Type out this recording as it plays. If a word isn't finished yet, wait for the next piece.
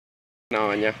No,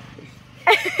 Agna.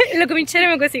 Lo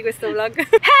cominceremo così questo vlog.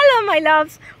 Hello my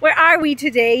loves! Where are we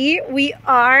today? We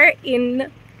are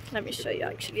in... Let me show you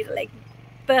actually the lake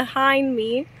behind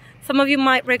me. Some of you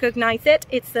might recognize it.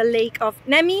 It's the lake of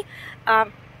Nemi.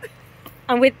 I'm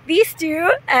with these two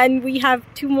and we have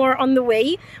two more on the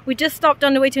way. We just stopped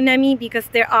on the way to Nemi because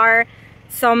there are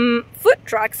some food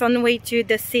trucks on the way to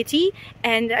the city,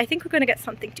 and I think we're gonna get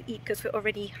something to eat because we're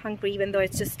already hungry even though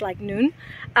it's just like noon.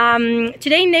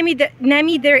 Today in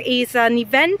Nemi there is an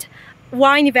event,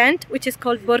 wine event, which is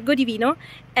called Borgo diVino,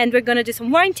 and we're gonna do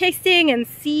some wine tasting and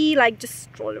see, like, just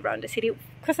stroll around the city.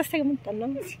 Cosa stai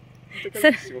commentando?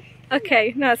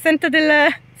 Ok, no, sento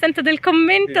del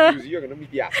commento.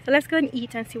 So let's go and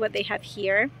eat and see what they have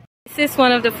here. This is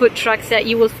one of the food trucks that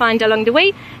you will find along the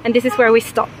way, and this is where we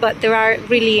stop, but there are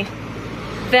really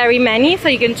very many, so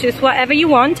you can choose whatever you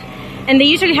want, and they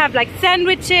usually have like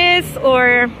sandwiches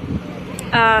or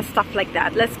stuff like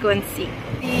that. Let's go and see.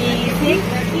 E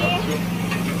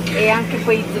anche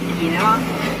poi zucchine.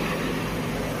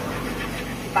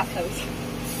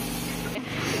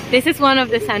 This is one of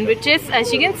the sandwiches.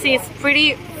 As you can see, it's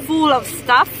pretty full of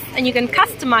stuff and you can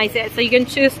customize it, so you can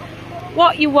choose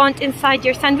what you want inside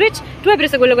your sandwich. Tu hai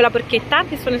preso quello con la porchetta,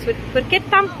 this one is with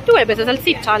porchetta. Tu hai preso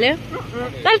salsiccia, Ale?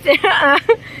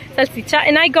 Salsiccia.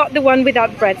 And I got the one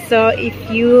without bread, so if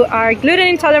you are gluten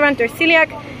intolerant or celiac,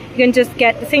 you can just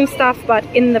get the same stuff but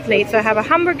in the plate. So I have a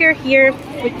hamburger here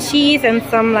with cheese and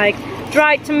some like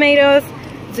dried tomatoes,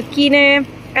 zucchini,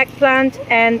 eggplant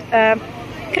and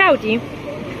kraudi.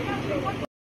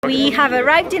 We have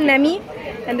arrived in Nemi,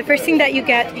 and the first thing that we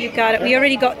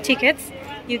already got tickets.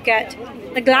 You get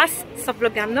a glass,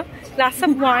 glass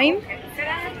of wine,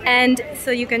 and so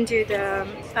you can do the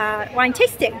wine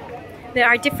tasting. There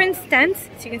are different stands,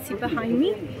 as you can see behind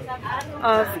me,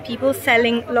 of people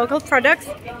selling local products.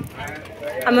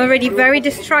 I'm already very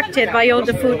distracted by all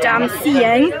the food I'm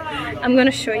seeing. I'm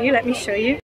gonna show you, let me show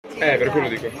you. Per quello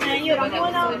dico. Io la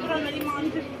buona però non li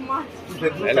mangio più.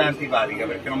 Tu sei antipatica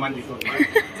perché non mangi solo.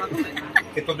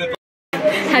 Che t'ho detto.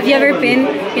 Have you ever been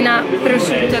in a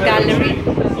prosciutto gallery?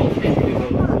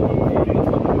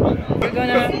 We're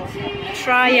gonna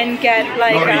try and get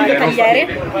like a tagliere.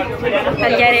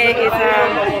 Tagliere is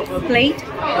a plate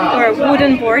or a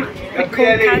wooden board with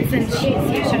cold cuts and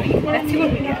cheese usually. Let's see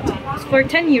what we get. For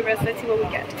 10 euros, let's see what we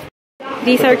get.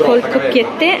 These are called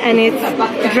coppiette and it's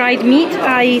dried meat.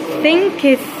 I think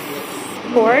it's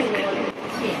pork.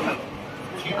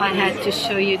 I had to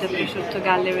show you the prosciutto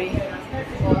gallery.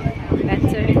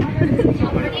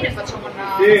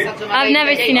 I've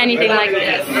never seen anything like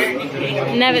this.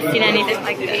 Never seen anything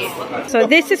like this. So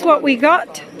this is what we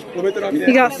got.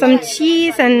 We got some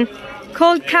cheese and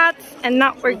cold cuts, and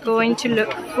now we're going to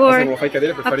look for a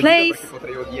place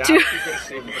to...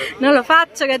 Non lo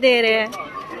faccio cadere.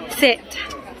 Sit.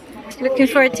 Looking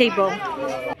for a table.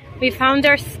 We found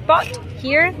our spot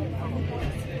here.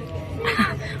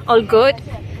 All good.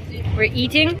 We're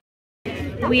eating.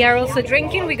 We are also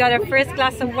drinking. We got our first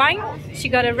glass of wine. She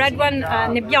got a red one,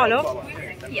 Nebbiolo.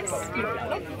 Yes.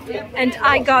 And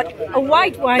I got a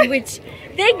white wine, which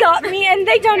they got me and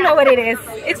they don't know what it is.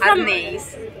 It's from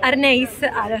Arneis.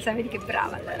 Ah, lo sapete che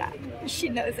brava allora. She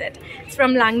knows it. It's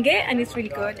from Langhe and it's really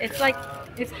good. It's like,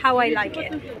 it's how I like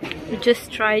it. We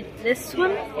just tried this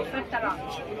one.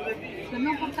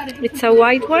 It's a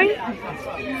white wine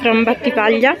from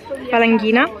Battipaglia,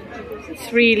 Palanghina.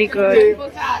 It's really good.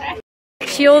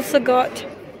 She also got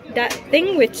that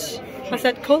thing, which was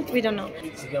that called? We don't know.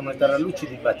 Si chiama tarallucci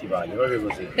di Battipaglia, proprio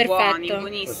così. Perfetto.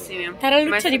 Buonissimi.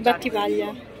 Taralluccio di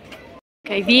Battipaglia.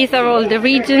 Okay, these are all the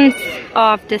regions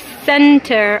of the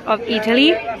center of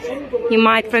Italy. You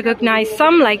might recognize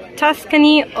some, like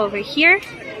Tuscany over here.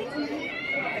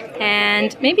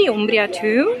 And maybe Umbria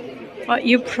too. But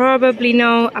you probably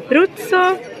know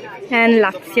Abruzzo and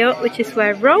Lazio, which is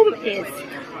where Rome is.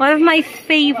 One of my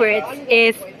favorites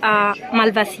is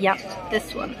Malvasia,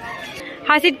 this one.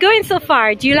 How's it going so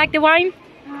far? Do you like the wine?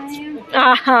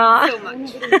 So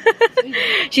much.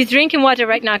 She's drinking water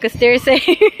right now because there's a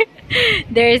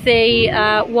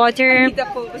water.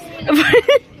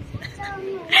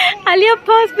 A little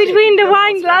pause between the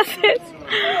wine glasses.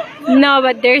 No,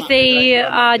 but there's a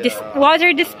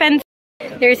water dispenser.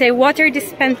 There's a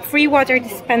free water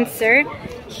dispenser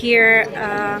here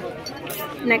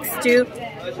next to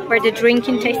where the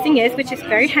drinking tasting is, which is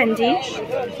very handy.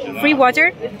 Free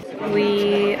water.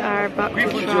 We are about to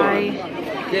try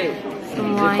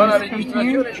some wines from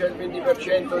here.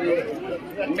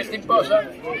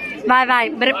 Vai,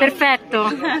 perfetto.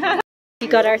 We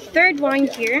got our third wine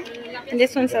here, and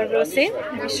this one's a rosé.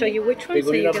 Let me show you which one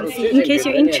so you can see, in case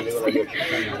you're interested.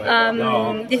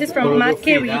 This is from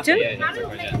Marche region,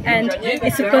 and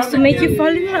it's supposed to make you fall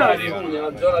in love.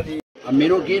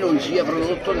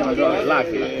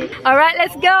 Alright,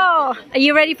 let's go! Are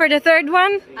you ready for the third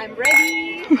one? I'm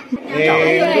ready!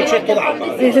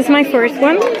 This is my first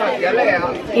one.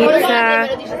 It's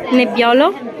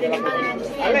Nebbiolo.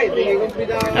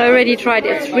 I already tried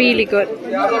it, it's really good.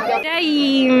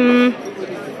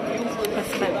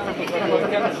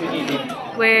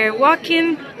 We're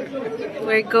walking,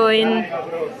 we're going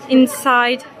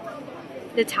inside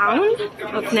the town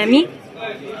of Nemi.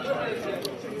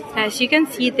 As you can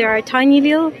see, there are tiny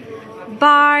little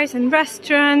bars and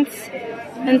restaurants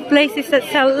and places that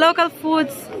sell local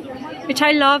foods, which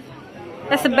I love.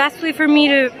 That's the best way for me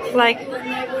to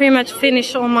pretty much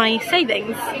finish all my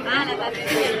savings.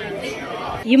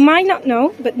 You might not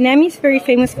know, but Nemi is very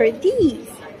famous for these,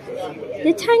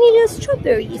 the tiny little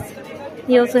strawberries.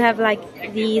 They also have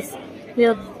these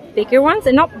little bigger ones.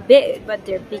 They're not big, but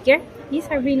they're bigger. These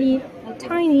are really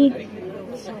tiny.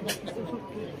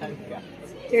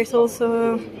 There's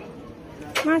also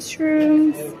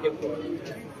mushrooms.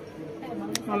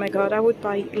 Oh my god, I would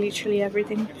buy literally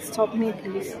everything. Stop me,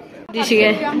 please. Dici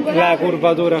che? La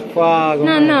curvatura qua.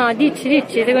 No, dici,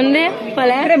 secondo te qual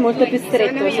è? Però è molto più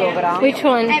stretto sopra. Which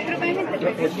one?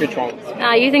 Which one?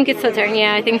 Ah, you think it's Saturn?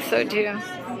 Yeah, I think so too.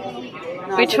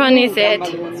 Which one is it?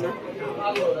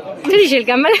 Tu dici il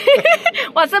gamba...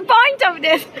 What's the point of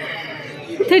this?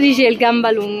 Tu dici il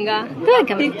gamba lunga. Dov'è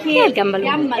il gamba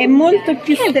lunga? È molto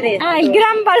più stretto. Ah, il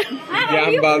gamba lunga.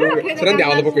 Gamba lunga. Ce ne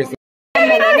andiamo dopo questo.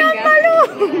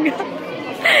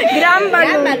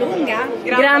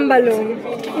 Gran balloon.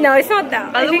 No, it's not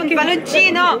that.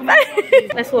 Balloncino.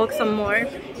 Let's walk some more.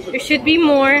 There should be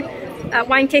more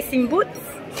wine tasting booths.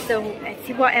 So let's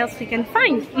see what else we can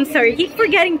find. I'm sorry, I keep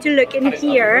forgetting to look in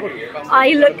here.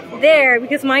 I look there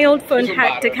because my old phone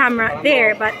had the camera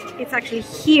there, but it's actually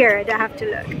here that I have to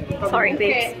look. Sorry,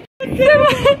 babes.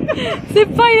 Se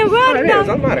poi lo guarda.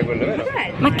 Al mare quello, vero?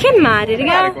 Ma che mare,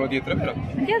 raga? Quello dietro, vero?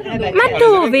 Ma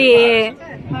dove?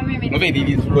 Lo vedi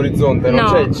lì sull'orizzonte? No,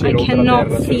 Non c'è il cielo I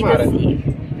cannot see the sea.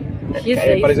 You È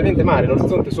say palesemente mare,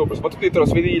 l'orizzonte sopra, soprattutto dietro,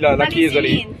 se vedi la chiesa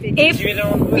lì. If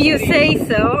you say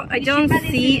so, I don't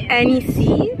see any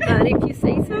sea, but if you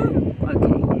say so,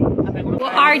 okay.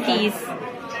 What are these?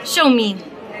 Show me.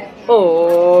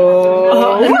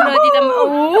 Oh.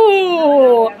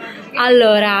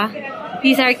 Allora,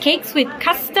 these are cakes with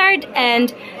custard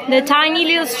and the tiny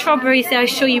little strawberries that I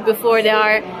showed you before. They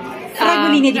are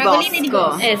Fragoline di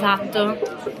bosco. Esatto.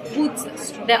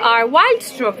 There are wild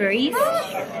strawberries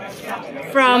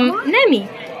from Nemi.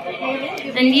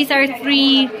 And these are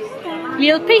 3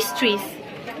 little pastries.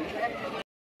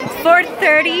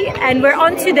 4:30 and we're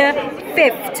on to the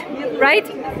 5th, right?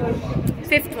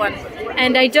 5th one.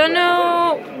 And I don't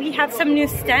know, we have some new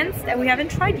stands that we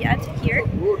haven't tried yet here.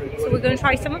 So we're going to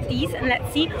try some of these and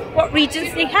let's see what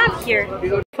regions they have here.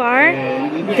 So far,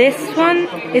 this one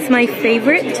is my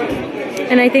favorite.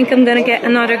 And I think I'm gonna get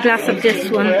another glass of this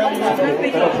one.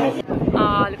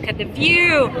 Oh, look at the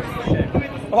view!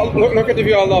 Oh, look at the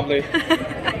view, how lovely.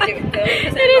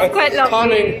 It is quite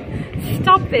lovely.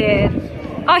 Stop it.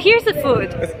 Oh, here's the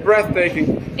food. It's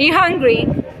breathtaking. Are you hungry?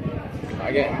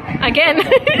 Again?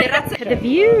 Look at the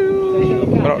view.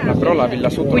 Però la villa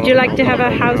sotto. Would you like to have a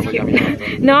house here?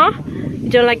 No? You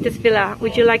don't like this villa?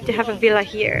 Would you like to have a villa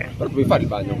here? Però puoi fare il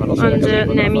bagno, ma non On the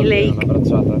Nemi Lake. Una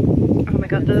Oh my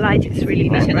god, the light is really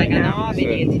bad right now.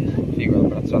 Figo,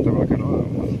 abbracciata con la canoa.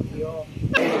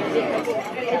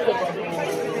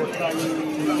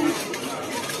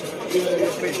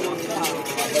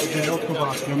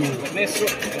 Messo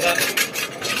da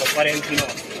parenti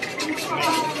nostri.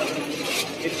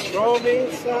 It's from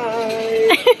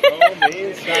inside. From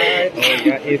inside. Oh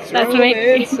yeah, it's That's from me.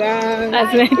 inside.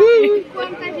 That's me.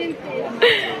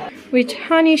 Which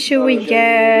honey should we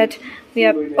get? We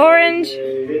have orange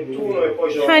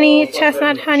honey,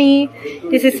 chestnut honey.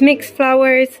 This is mixed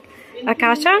flowers,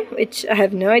 acacia, which I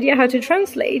have no idea how to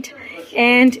translate,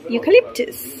 and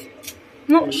eucalyptus.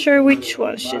 Not sure which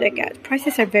one should I get.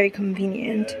 Prices are very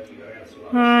convenient.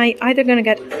 I either gonna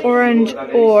get orange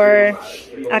or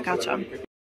acacia.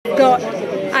 Got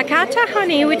acacia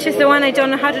honey, which is the one I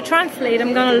don't know how to translate.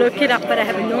 I'm gonna look it up, but I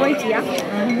have no idea.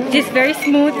 It's very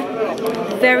smooth,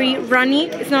 very runny.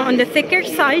 It's not on the thicker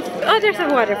side. Oh, there's a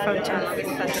water fountain.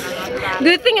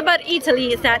 Good thing about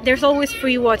Italy is that there's always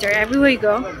free water everywhere you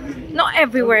go. Not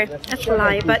everywhere, that's a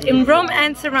lie, but in Rome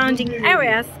and surrounding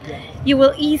areas, you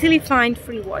will easily find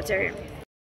free water.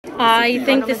 I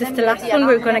think this is the last one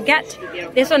we're gonna get.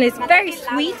 This one is very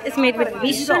sweet. It's made with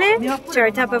vishole, which are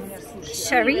a type of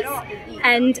cherries,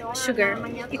 and sugar.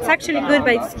 It's actually good,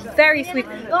 but it's very sweet.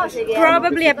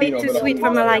 Probably a bit too sweet for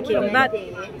my liking, but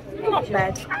not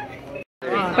bad.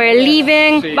 We're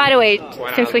leaving. By the way,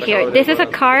 since we're here, this is a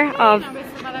car of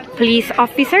police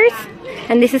officers,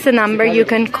 and this is a number you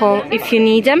can call if you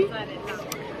need them.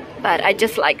 But I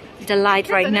just like the light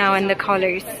right now and the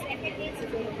colors.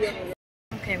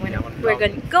 Okay, we're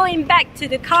going back to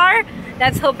the car.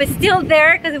 Let's hope it's still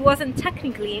there, because it wasn't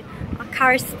technically a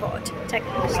car spot,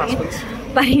 technically,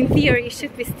 but in theory it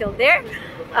should be still there.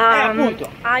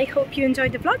 I hope you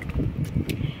enjoyed the vlog.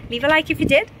 Leave a like if you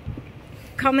did.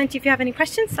 Comment if you have any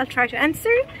questions. I'll try to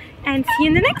answer, and see you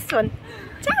in the next one.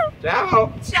 Ciao!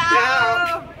 Ciao!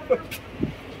 Ciao!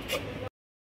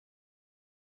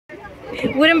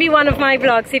 Wouldn't be one of my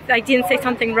vlogs if I didn't say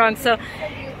something wrong. So,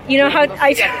 you know how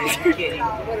I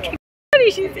what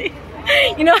did she say?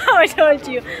 You know how I told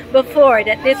you before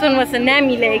that this one was a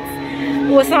Nemi lake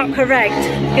was not correct,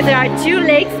 because there are two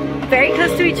lakes very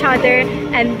close to each other,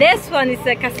 and this one is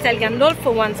the Castel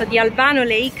Gandolfo one, so the Albano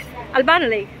Lake. Albano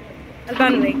Lake.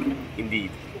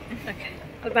 Indeed. Okay,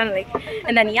 Albano Lake.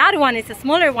 And then the other one is a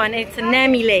smaller one, it's a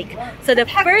Nemi Lake. So the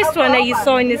first one that you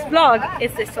saw in this vlog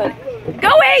is this one. Go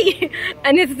away!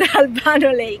 And it's the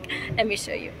Albano Lake. Let me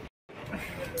show you.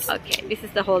 Okay, this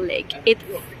is the whole lake. It's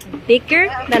bigger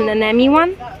than the Nemi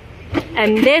one.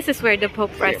 And this is where the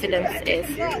Pope residence is.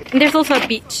 And there's also a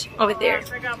beach over there.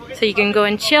 So you can go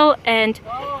and chill and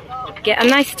get a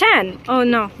nice tan. Oh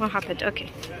no, what happened? Okay,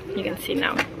 you can see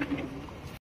now.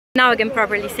 Now I can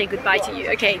properly say goodbye to you.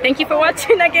 Okay, thank you for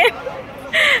watching again.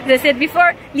 As I said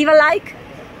before, leave a like.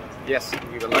 Yes,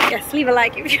 leave a like. Yes, leave a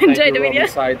like if you enjoyed the video.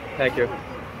 Thank you.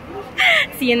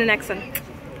 See you in the next one.